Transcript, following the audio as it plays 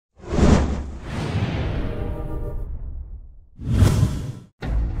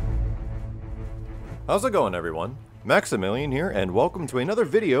How's it going, everyone? Maximilian here, and welcome to another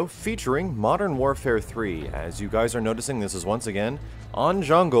video featuring Modern Warfare 3. As you guys are noticing, this is once again on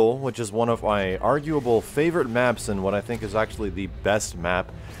Jungle, which is one of my arguable favorite maps and what I think is actually the best map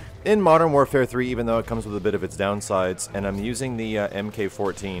in Modern Warfare 3, even though it comes with a bit of its downsides. And I'm using the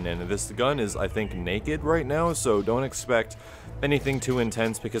MK14, and this gun is, I think, naked right now, so don't expect anything too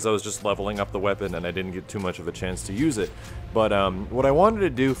intense because I was just leveling up the weapon and I didn't get too much of a chance to use it. But what I wanted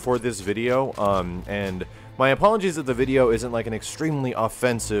to do for this video, and my apologies if the video isn't like an extremely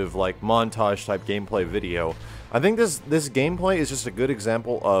offensive, like montage type gameplay video. I think this gameplay is just a good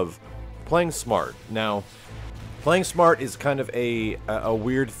example of playing smart. Now, playing smart is kind of a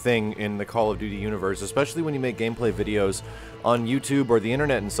weird thing in the Call of Duty universe, especially when you make gameplay videos on YouTube or the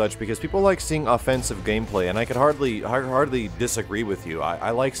internet and such, because people like seeing offensive gameplay, and I could hardly disagree with you. I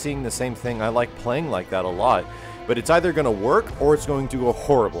like seeing the same thing. I like playing like that a lot, but it's either going to work or it's going to go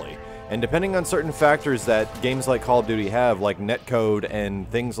horribly. And depending on certain factors that games like Call of Duty have, like netcode and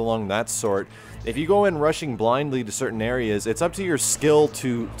things along that sort, if you go in rushing blindly to certain areas, it's up to your skill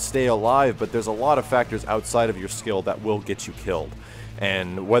to stay alive, but there's a lot of factors outside of your skill that will get you killed.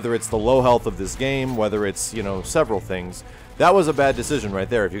 And whether it's the low health of this game, whether it's, you know, several things, that was a bad decision right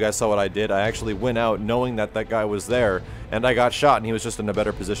there. If you guys saw what I did, I actually went out knowing that that guy was there, and I got shot, and he was just in a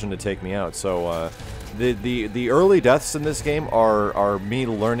better position to take me out. So, the early deaths in this game are me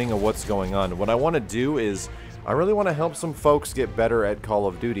learning of what's going on. What I want to do is, I really want to help some folks get better at Call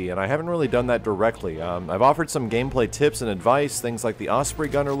of Duty, and I haven't really done that directly. I've offered some gameplay tips and advice, things like the Osprey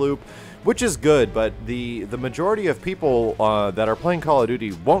Gunner loop, which is good, but the majority of people that are playing Call of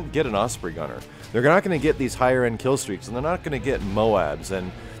Duty won't get an Osprey Gunner. They're not going to get these higher end kill streaks, and they're not going to get Moabs, and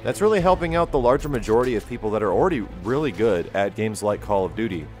that's really helping out the larger majority of people that are already really good at games like Call of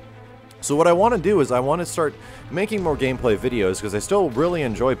Duty. So what I want to do is I want to start making more gameplay videos, because I still really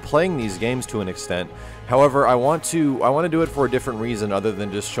enjoy playing these games to an extent. However, I want to do it for a different reason other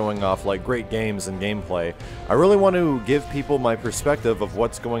than just showing off like great games and gameplay. I really want to give people my perspective of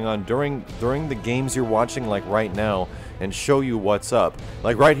what's going on during the games you're watching, like right now, and show you what's up.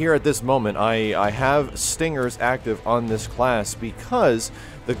 Like right here at this moment, I have stingers active on this class because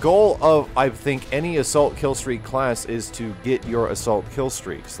the goal of, I think, any assault kill streak class is to get your assault kill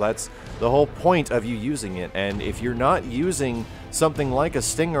streaks. That's the whole point of you using it, and if you're not using something like a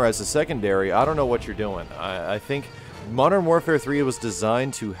stinger as a secondary, I don't know what you're doing. I think Modern Warfare 3 was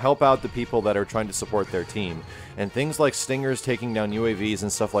designed to help out the people that are trying to support their team, and things like stingers taking down UAVs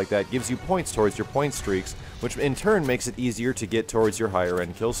and stuff like that gives you points towards your point streaks, which in turn makes it easier to get towards your higher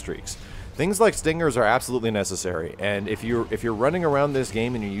end kill streaks. Things like stingers are absolutely necessary, and if you're running around this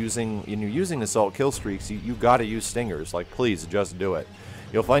game and you're using assault kill streaks, you gotta use stingers. Like, please just do it.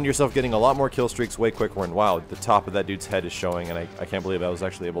 You'll find yourself getting a lot more kill streaks way quicker, and wow, the top of that dude's head is showing, and I can't believe I was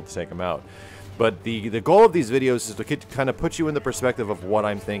actually able to take him out. But the goal of these videos is to kind of put you in the perspective of what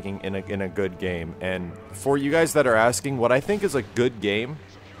I'm thinking in a good game. And for you guys that are asking, what I think is a good game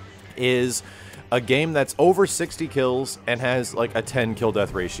is a game that's over 60 kills and has like a 10 kill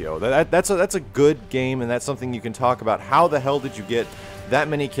death ratio. That's a good game, and that's something you can talk about. How the hell did you get that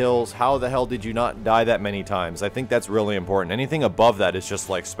many kills? How the hell did you not die that many times? I think that's really important. Anything above that is just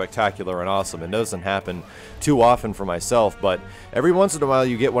like spectacular and awesome. It doesn't happen too often for myself, but every once in a while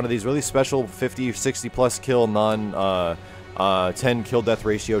you get one of these really special 50, 60 plus kill 10 kill death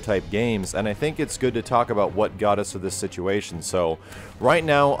ratio type games, and I think it's good to talk about what got us to this situation. So right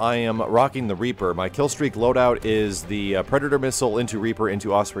now I am rocking the Reaper. My kill streak loadout is the Predator missile into Reaper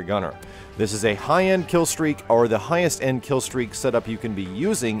into Osprey Gunner. This is a high-end kill streak, or the highest end kill streak setup you can be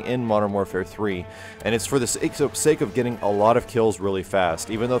using in Modern Warfare 3, and it's for the sake of getting a lot of kills really fast.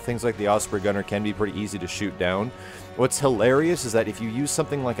 Even though things like the Osprey Gunner can be pretty easy to shoot down, what's hilarious is that if you use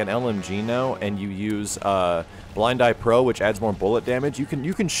something like an LMG now and you use Blind Eye Pro, which adds more bullet damage, you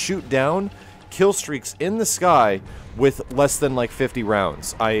can shoot down kill streaks in the sky with less than like 50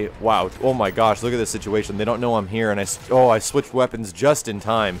 rounds. Wow, oh my gosh, look at this situation. They don't know I'm here, and I switched weapons just in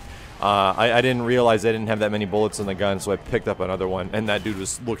time. I didn't realize I didn't have that many bullets in the gun, so I picked up another one, and that dude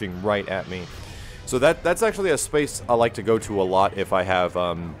was looking right at me. So that's actually a space I like to go to a lot if I have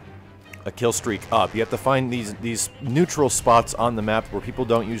a kill streak up. You have to find these neutral spots on the map where people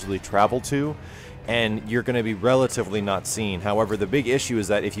don't usually travel to, and you're going to be relatively not seen. However, the big issue is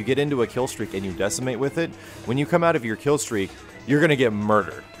that if you get into a kill streak and you decimate with it, when you come out of your kill streak, you're going to get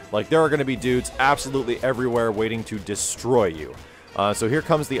murdered. Like, there are going to be dudes absolutely everywhere waiting to destroy you. So here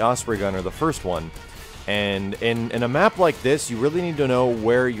comes the Osprey Gunner, the first one. And in a map like this, you really need to know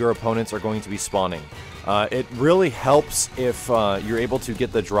where your opponents are going to be spawning. It really helps if you're able to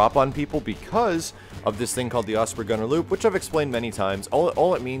get the drop on people because of this thing called the Osprey Gunner Loop, which I've explained many times.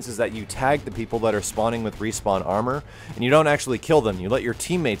 All it means is that you tag the people that are spawning with respawn armor, and you don't actually kill them. You let your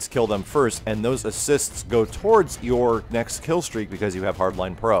teammates kill them first, and those assists go towards your next kill streak because you have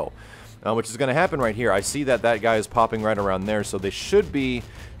Hardline Pro. Which is going to happen right here. I see that that guy is popping right around there, so they should be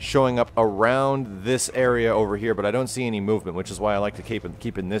showing up around this area over here, but I don't see any movement, which is why I like to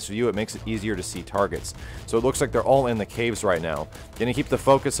keep in this view. It makes it easier to see targets. So it looks like they're all in the caves right now. Going to keep the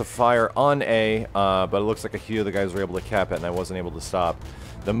focus of fire on A, but it looks like a few of the guys were able to cap it, and I wasn't able to stop.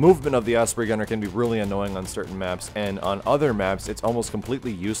 The movement of the Osprey Gunner can be really annoying on certain maps, and on other maps, it's almost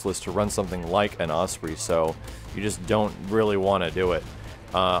completely useless to run something like an Osprey, so you just don't really want to do it.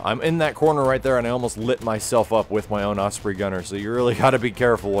 I'm in that corner right there, and I almost lit myself up with my own Osprey Gunner, so you really got to be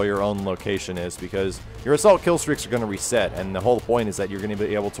careful where your own location is, because your assault kill streaks are going to reset, and the whole point is that you're going to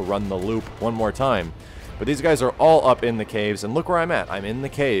be able to run the loop one more time. But these guys are all up in the caves, and look where I'm at. I'm in the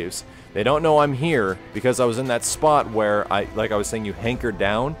caves. They don't know I'm here, because I was in that spot where, like I was saying, you hanker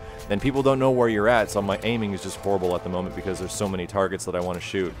down, and people don't know where you're at, so my aiming is just horrible at the moment because there's so many targets that I want to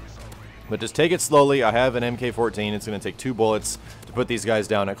shoot. But just take it slowly. I have an MK14. It's going to take 2 bullets to put these guys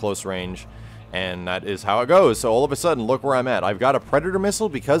down at close range. And that is how it goes. So all of a sudden, look where I'm at. I've got a Predator missile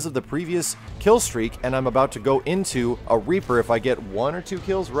because of the previous kill streak. And I'm about to go into a Reaper if I get 1 or 2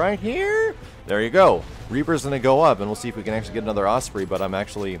 kills right here. There you go. Reaper's going to go up. And we'll see if we can actually get another Osprey. But I'm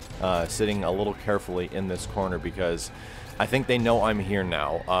actually sitting a little carefully in this corner because I think they know I'm here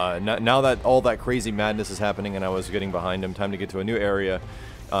now. Now that all that crazy madness is happening and I was getting behind him, time to get to a new area.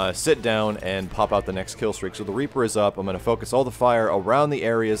 Sit down and pop out the next kill streak. So the Reaper is up. I'm going to focus all the fire around the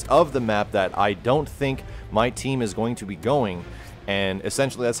areas of the map that I don't think my team is going to be going. And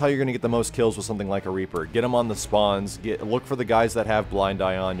essentially that's how you're going to get the most kills with something like a Reaper. Get them on the spawns. Look for the guys that have blind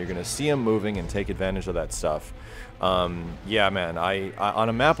eye on. You're going to see them moving and take advantage of that stuff. Yeah, man, on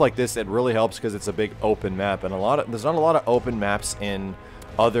a map like this, it really helps because it's a big open map. And there's not a lot of open maps in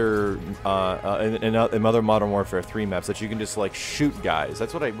other Modern Warfare 3 maps that you can just like shoot guys.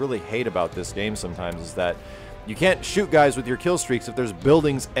 That's what I really hate about this game sometimes, is that you can't shoot guys with your kill streaks if there's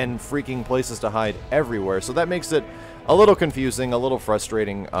buildings and freaking places to hide everywhere. So that makes it a little confusing, a little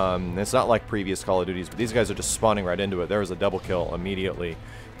frustrating. It's not like previous Call of Duties, but these guys are just spawning right into it. There was a double kill immediately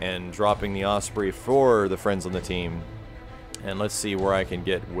and dropping the Osprey for the friends on the team. And let's see where I can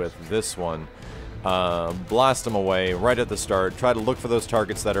get with this one. Blast them away right at the start. Try to look for those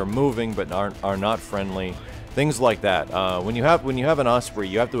targets that are moving but are not friendly. Things like that. When you have an Osprey,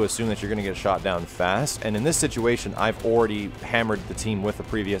 you have to assume that you're going to get shot down fast. And in this situation, I've already hammered the team with the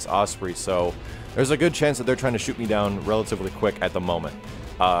previous Osprey, so there's a good chance that they're trying to shoot me down relatively quick at the moment.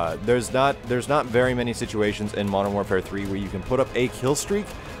 There's not very many situations in Modern Warfare 3 where you can put up a kill streak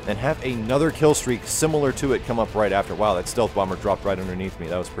and have another kill streak similar to it come up right after. Wow, that stealth bomber dropped right underneath me.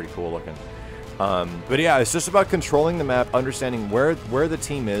 That was pretty cool looking. But yeah, it's just about controlling the map, understanding where the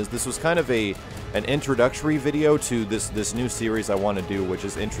team is. This was kind of an introductory video to this new series I want to do, which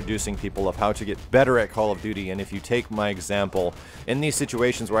is introducing people of how to get better at Call of Duty. And if you take my example, in these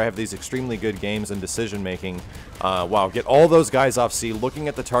situations where I have these extremely good games and decision making, wow, get all those guys off C, looking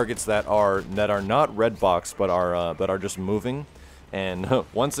at the targets that are not red box but are just moving. And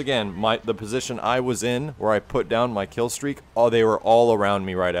once again, the position I was in where I put down my kill streak, they were all around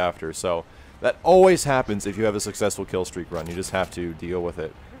me right after. So that always happens if you have a successful kill streak run. You just have to deal with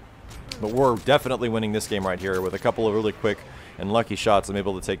it. But we're definitely winning this game right here with a couple of really quick and lucky shots. I'm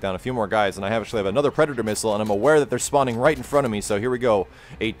able to take down a few more guys, and I actually have another Predator missile, and I'm aware that they're spawning right in front of me. So here we go.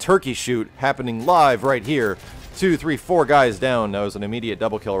 A turkey shoot happening live right here. 2, 3, 4 guys down. That was an immediate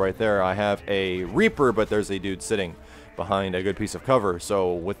double kill right there. I have a Reaper, but there's a dude sitting behind a good piece of cover.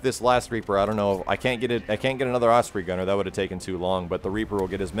 So with this last Reaper, I don't know, I can't get another Osprey gunner. That would have taken too long, but the Reaper will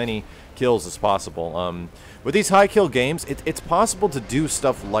get as many kills as possible. With these high kill games, it's possible to do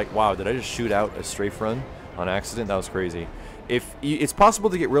stuff like, wow, did I just shoot out a strafe run on accident? That was crazy. It's possible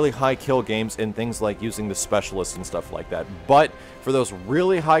to get really high kill games in things like using the specialists and stuff like that, but for those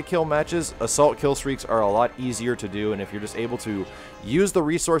really high kill matches, assault kill streaks are a lot easier to do, and if you're just able to use the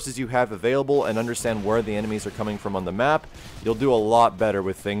resources you have available and understand where the enemies are coming from on the map, you'll do a lot better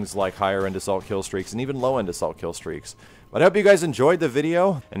with things like higher end assault kill streaks and even low end assault kill streaks. But I hope you guys enjoyed the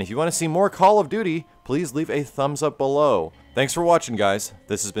video, and if you want to see more Call of Duty, please leave a thumbs up below. Thanks for watching, guys.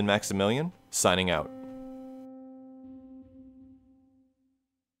 This has been Maximilian, signing out.